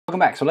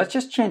Welcome back. So let's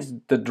just change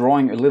the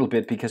drawing a little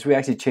bit because we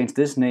actually changed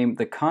this name.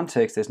 The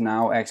context is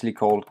now actually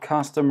called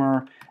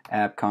customer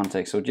app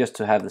context. So just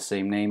to have the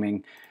same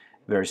naming,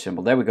 very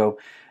simple. There we go.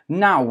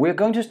 Now we're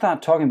going to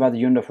start talking about the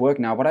unit of work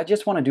now, but I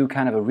just want to do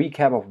kind of a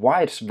recap of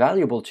why it's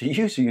valuable to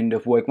use a unit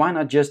of work. Why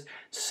not just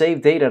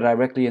save data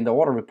directly in the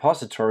order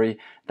repository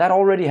that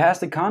already has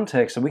the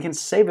context, so we can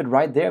save it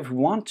right there if we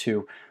want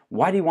to.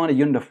 Why do you want a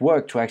unit of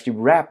work to actually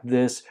wrap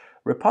this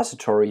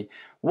repository?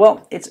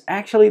 Well, it's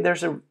actually,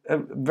 there's a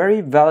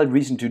very valid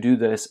reason to do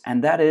this,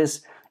 and that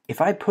is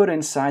if I put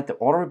inside the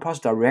order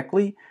repository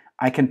directly,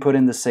 I can put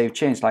in the save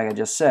change like I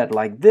just said,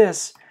 like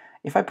this.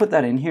 If I put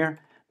that in here,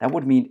 that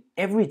would mean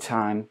every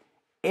time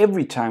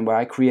where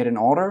I create an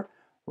order,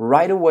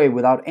 right away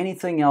without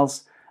anything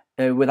else,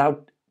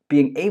 without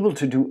being able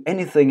to do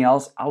anything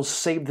else, I'll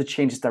save the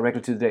changes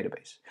directly to the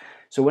database.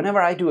 So whenever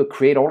I do a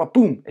create order,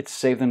 boom, it's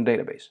saved in the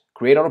database.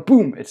 Create order,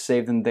 boom, it's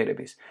saved in the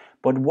database.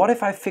 But what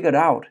if I figured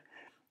out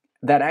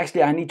that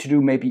actually I need to do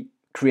maybe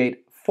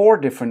create 4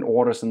 different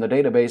orders in the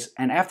database,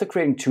 and after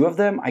creating 2 of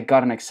them, I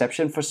got an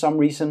exception for some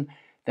reason,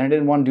 then I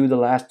didn't want to do the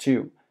last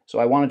 2. So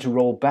I wanted to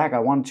roll back. I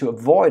wanted to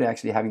avoid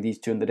actually having these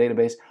 2 in the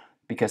database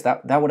because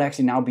that would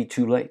actually now be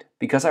too late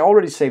because I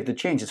already saved the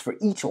changes for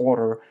each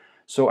order.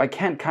 So I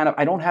can't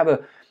I don't have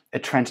a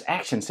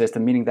transaction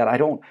system, meaning that I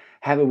don't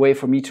have a way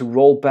for me to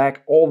roll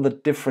back all the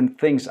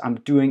different things I'm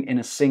doing in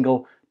a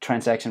single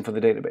transaction for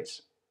the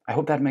database. I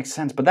hope that makes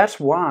sense. But that's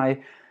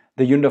why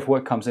the unit of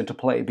work comes into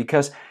play,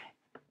 because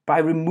by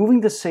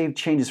removing the saved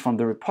changes from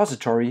the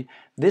repository,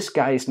 this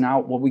guy is now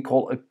what we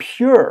call a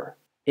pure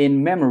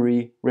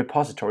in-memory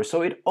repository.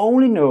 So it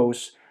only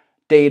knows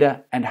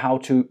data and how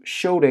to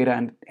show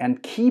data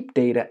and keep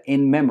data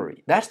in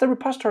memory. That's the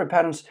repository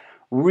pattern's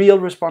real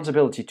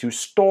responsibility, to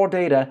store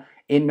data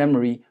in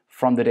memory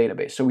from the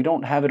database. So we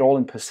don't have it all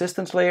in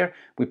persistence layer.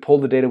 We pull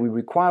the data we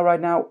require right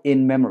now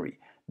in memory.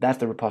 That's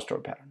the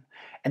repository pattern.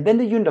 And then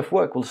the unit of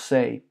work will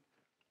say,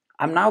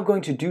 I'm now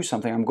going to do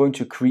something. I'm going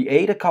to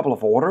create a couple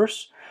of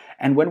orders,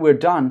 and when we're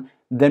done,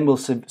 then we'll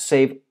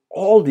save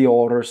all the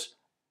orders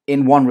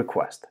in one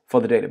request for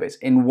the database.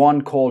 In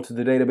one call to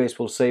the database,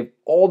 we'll save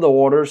all the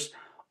orders.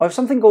 Or if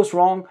something goes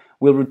wrong,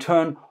 we'll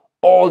return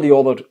all the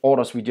other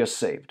orders we just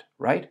saved,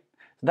 right?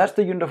 That's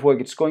the unit of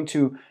work. It's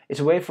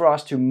a way for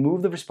us to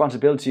move the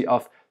responsibility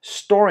of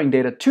storing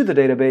data to the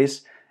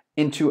database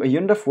into a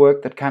unit of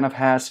work that kind of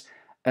has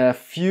a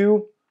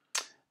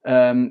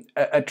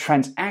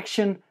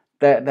transaction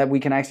that we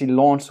can actually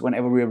launch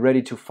whenever we're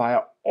ready to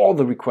fire all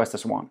the requests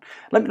as one.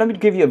 Let me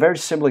give you a very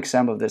simple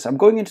example of this. I'm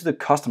going into the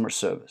customer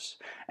service,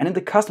 and in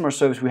the customer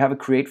service we have a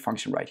create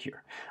function right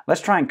here. Let's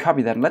try and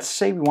copy that, and let's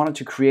say we wanted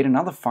to create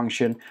another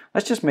function.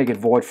 Let's just make it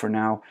void for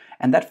now,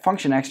 and that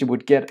function actually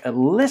would get a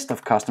list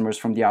of customers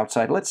from the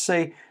outside. Let's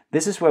say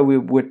this is where we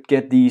would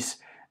get these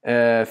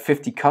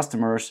 50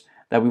 customers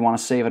that we want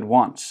to save at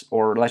once,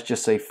 or let's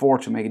just say 4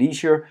 to make it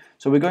easier.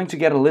 So we're going to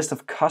get a list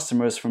of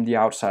customers from the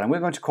outside, and we're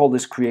going to call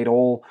this create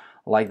all,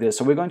 like this.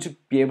 So we're going to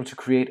be able to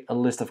create a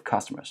list of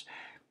customers.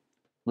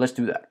 Let's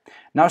do that.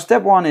 Now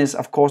step 1 is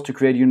of course to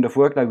create a unit of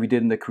work like we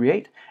did in the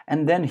create,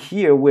 and then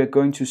here we're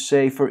going to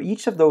say for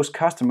each of those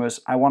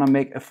customers I want to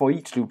make a for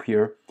each loop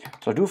here.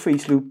 So I'll do for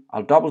each loop,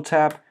 I'll double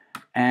tap,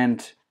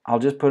 and I'll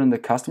just put in the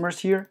customers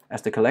here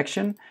as the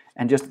collection,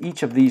 and just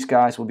each of these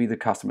guys will be the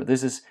customer.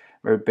 This is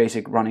very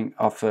basic running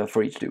of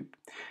for each loop.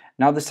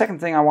 Now the second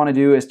thing I want to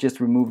do is just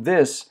remove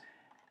this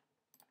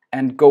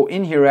and go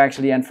in here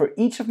actually, and for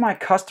each of my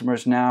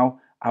customers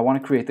now I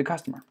want to create the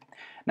customer.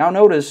 Now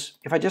notice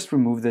if I just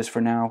remove this for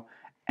now,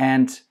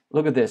 and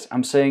look at this,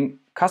 I'm saying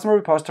customer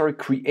repository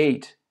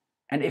create,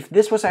 and if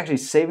this was actually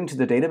saving to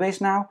the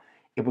database now,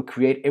 it would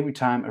create every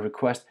time a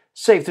request,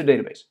 save to the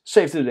database,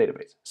 save to the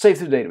database, save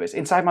to the database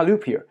inside my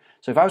loop here.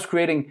 So if I was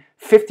creating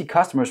 50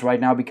 customers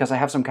right now because I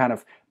have some kind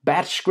of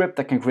batch script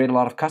that can create a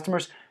lot of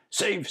customers,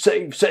 save,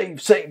 save,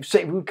 save, save,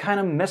 save, we would kind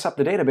of mess up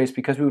the database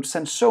because we would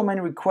send so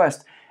many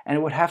requests and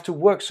it would have to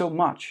work so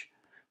much.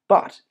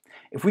 But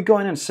if we go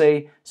in and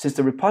say, since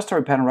the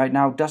repository pattern right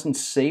now doesn't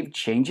save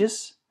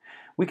changes,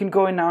 we can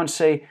go in now and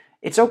say,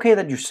 it's okay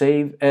that you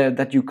save,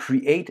 that you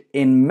create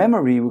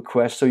in-memory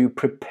requests, so you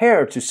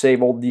prepare to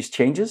save all these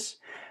changes,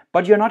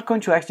 but you're not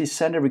going to actually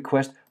send a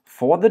request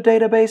for the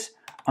database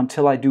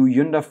until I do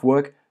unit of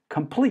work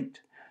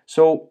complete.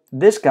 So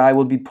this guy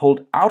will be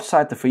pulled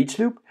outside the for each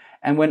loop,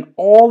 and when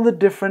all the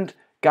different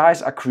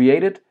guys are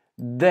created,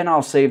 then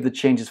I'll save the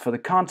changes for the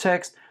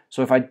context.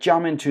 So if I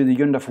jump into the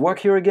unit of work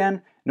here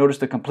again, notice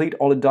the complete,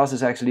 all it does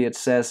is actually it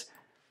says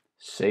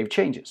save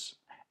changes,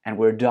 and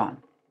we're done.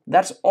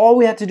 That's all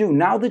we had to do.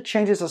 Now the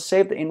changes are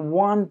saved in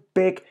one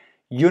big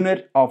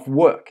unit of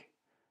work,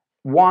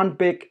 one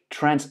big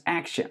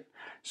transaction.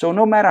 So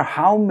no matter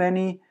how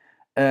many,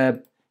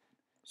 into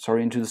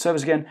the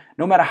service again,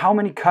 no matter how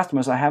many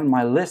customers I have in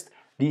my list,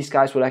 these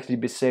guys will actually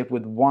be saved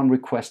with one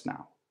request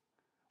now.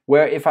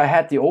 Where if I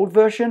had the old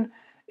version,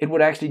 it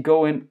would actually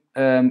go in,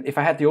 if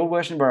I had the old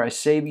version where I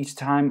save each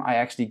time I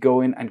actually go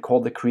in and call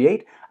the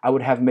create, I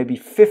would have maybe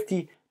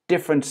 50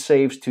 different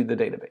saves to the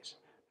database.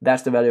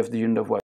 That's the value of the unit of work.